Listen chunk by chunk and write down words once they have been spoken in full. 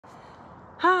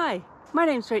Hi, my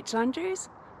name's Rach.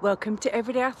 Welcome to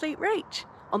Everyday Athlete Rach.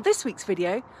 On this week's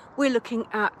video, we're looking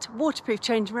at waterproof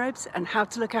changing robes and how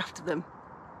to look after them.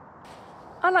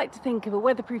 I like to think of a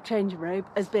weatherproof changing robe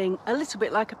as being a little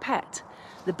bit like a pet.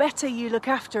 The better you look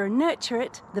after and nurture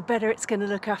it, the better it's going to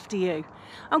look after you.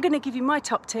 I'm going to give you my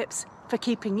top tips for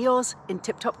keeping yours in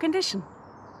tip-top condition.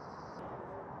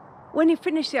 When you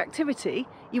finish the activity,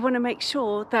 you want to make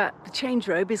sure that the change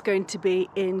robe is going to be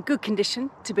in good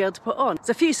condition to be able to put on. There's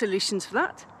a few solutions for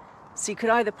that. So you could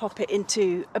either pop it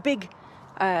into a big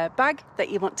bag that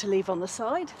you want to leave on the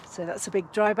side. So that's a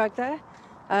big dry bag there.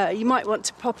 You might want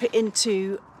to pop it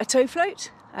into a tow float.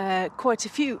 Quite a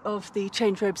few of the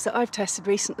change robes that I've tested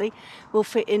recently will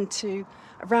fit into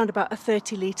around about a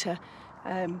 30-litre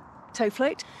tow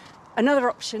float. Another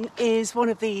option is one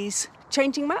of these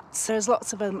changing mats. There's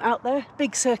lots of them out there.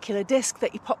 Big circular disc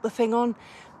that you pop the thing on,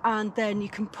 and then you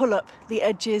can pull up the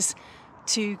edges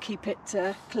to keep it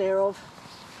clear of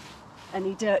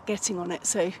any dirt getting on it.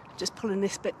 So just pulling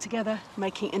this bit together,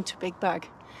 making it into a big bag.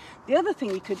 The other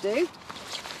thing you could do,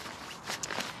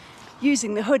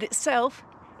 using the hood itself,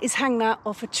 is hang that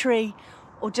off a tree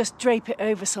or just drape it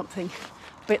over something,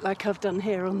 a bit like I've done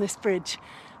here on this bridge.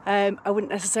 I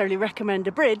wouldn't necessarily recommend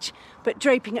a bridge, but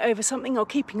draping it over something or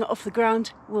keeping it off the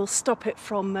ground will stop it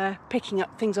from picking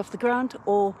up things off the ground,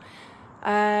 or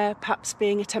perhaps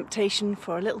being a temptation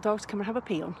for a little dog to come and have a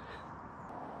pee on.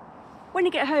 When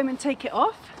you get home and take it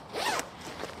off,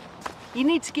 you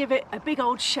need to give it a big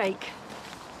old shake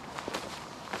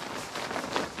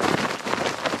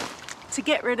to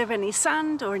get rid of any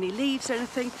sand or any leaves or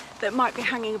anything that might be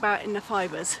hanging about in the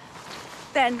fibres.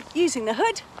 Then, using the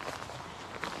hood,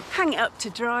 hang it up to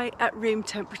dry at room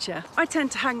temperature. I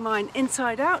tend to hang mine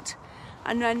inside out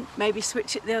and then maybe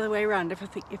switch it the other way around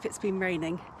if it's been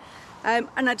raining. And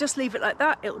I just leave it like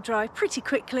that. It'll dry pretty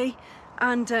quickly,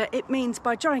 and it means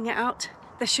by drying it out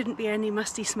there shouldn't be any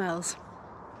musty smells.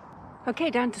 Okay,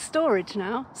 down to storage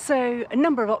now. So a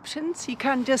number of options. You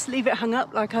can just leave it hung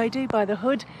up like I do by the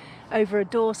hood over a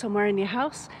door somewhere in your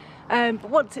house. But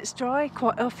once it's dry,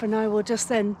 quite often I will just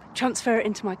then transfer it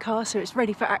into my car so it's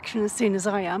ready for action as soon as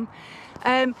I am.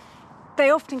 They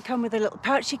often come with a little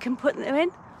pouch you can put them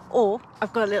in, or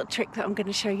I've got a little trick that I'm going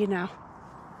to show you now.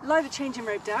 Lie the changing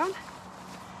robe down,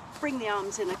 bring the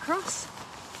arms in across,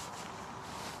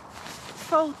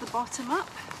 fold the bottom up,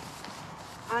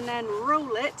 and then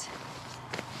roll it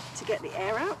to get the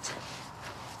air out.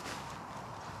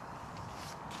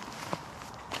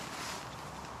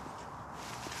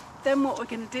 Then what we're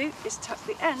going to do is tuck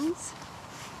the ends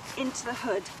into the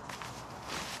hood.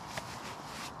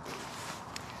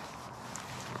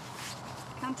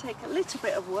 Can take a little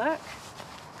bit of work.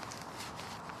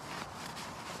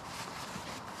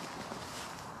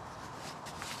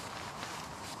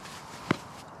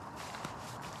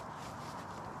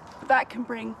 But that can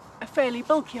bring a fairly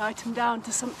bulky item down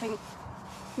to something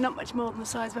not much more than the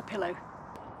size of a pillow.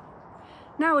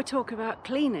 Now we talk about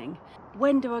cleaning.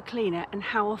 When do I clean it and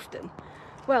how often?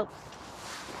 Well,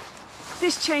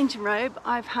 this changing robe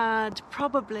I've had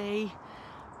probably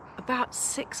about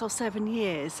 6 or 7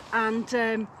 years,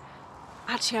 and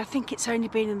actually I think it's only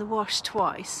been in the wash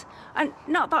twice. And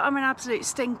not that I'm an absolute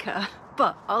stinker,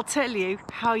 but I'll tell you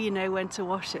how you know when to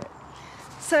wash it.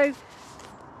 So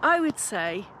I would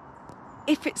say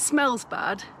if it smells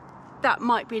bad, that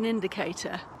might be an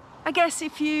indicator. I guess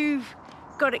if you've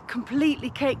got it completely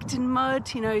caked in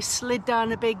mud, you know, slid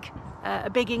down a big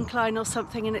incline or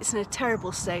something, and it's in a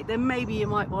terrible state, then maybe you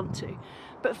might want to.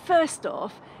 But first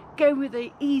off, go with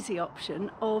the easy option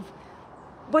of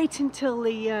waiting till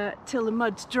the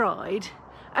mud's dried,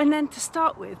 and then to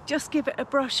start with, just give it a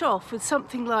brush off with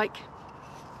something like,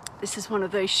 this is one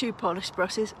of those shoe polish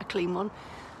brushes, a clean one,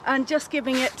 and just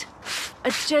giving it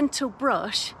a gentle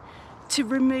brush to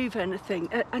remove anything,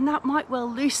 and that might well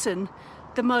loosen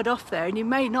the mud off there, and you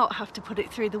may not have to put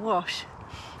it through the wash.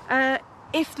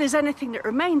 If there's anything that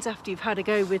remains after you've had a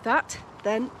go with that,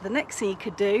 then the next thing you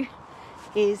could do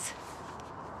is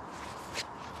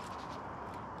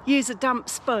use a damp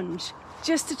sponge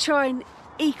just to try and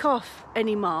eke off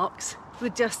any marks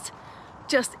with just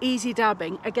easy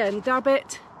dabbing. Again, dab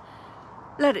it,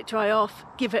 let it dry off,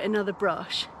 give it another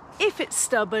brush. If it's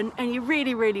stubborn and you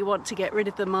really want to get rid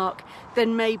of the mark,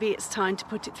 then maybe it's time to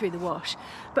put it through the wash.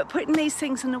 But putting these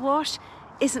things in the wash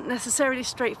isn't necessarily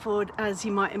straightforward as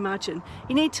you might imagine.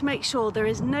 You need to make sure there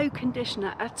is no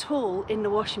conditioner at all in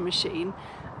the washing machine,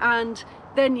 and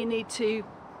then you need to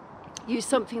use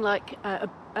something like a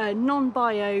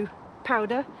non-bio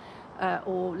powder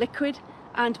or liquid,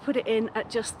 and put it in at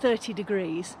just 30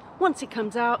 degrees. Once it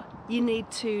comes out, you need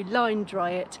to line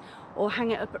dry it, or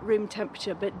hang it up at room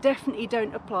temperature, but definitely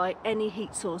don't apply any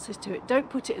heat sources to it. Don't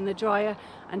put it in the dryer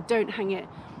and don't hang it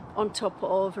on top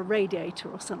of a radiator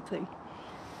or something.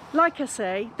 Like I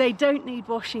say, they don't need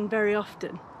washing very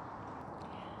often.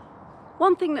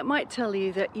 One thing that might tell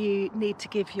you that you need to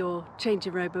give your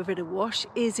changing robe a bit of wash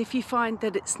is if you find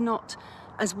that it's not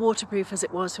as waterproof as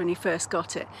it was when you first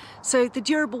got it. So the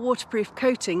durable waterproof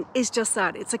coating is just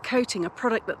that. It's a coating, a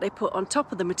product that they put on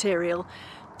top of the material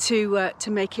to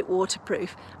make it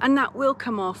waterproof, and that will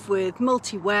come off with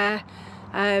multi-wear,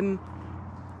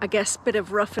 I guess a bit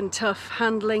of rough and tough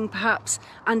handling perhaps,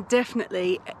 and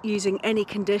definitely using any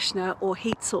conditioner or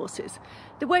heat sources.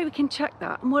 The way we can check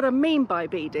that, and what I mean by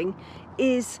beading,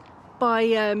 is by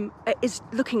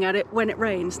looking at it when it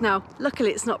rains. Now luckily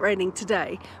it's not raining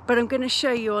today, but I'm going to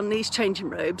show you on these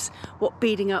changing robes what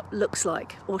beading up looks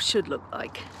like, or should look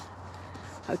like.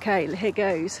 Okay, here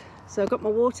goes. So I've got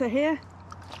my water here,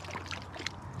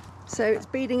 so it's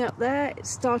beading up there,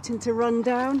 it's starting to run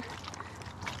down.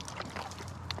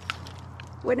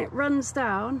 When it runs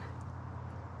down,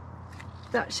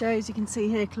 that shows, you can see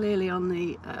here clearly on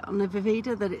the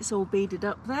Vivida that it's all beaded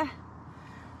up there,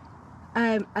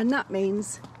 and that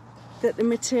means that the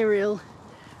material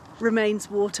remains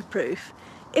waterproof.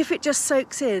 If it just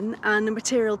soaks in and the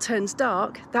material turns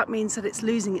dark, that means that it's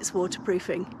losing its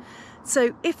waterproofing.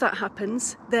 So if that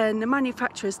happens, then the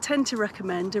manufacturers tend to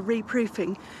recommend a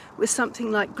reproofing with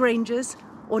something like Granger's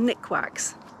or Nick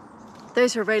Wax.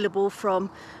 Those are available from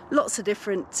lots of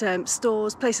different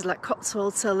stores, places like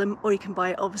Cotswold sell them, or you can buy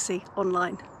it obviously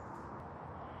online.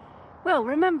 Well,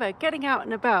 remember, getting out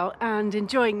and about and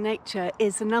enjoying nature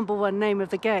is the #1 name of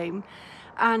the game,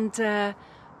 and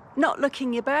not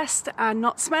looking your best and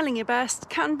not smelling your best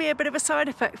can be a bit of a side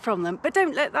effect from them, but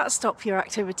don't let that stop your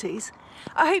activities.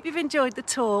 I hope you've enjoyed the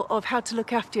tour of how to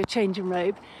look after your changing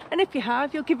robe, and if you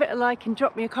have, you'll give it a like and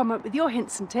drop me a comment with your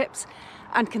hints and tips,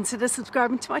 and consider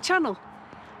subscribing to my channel.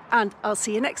 And I'll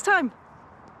see you next time.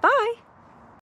 Bye!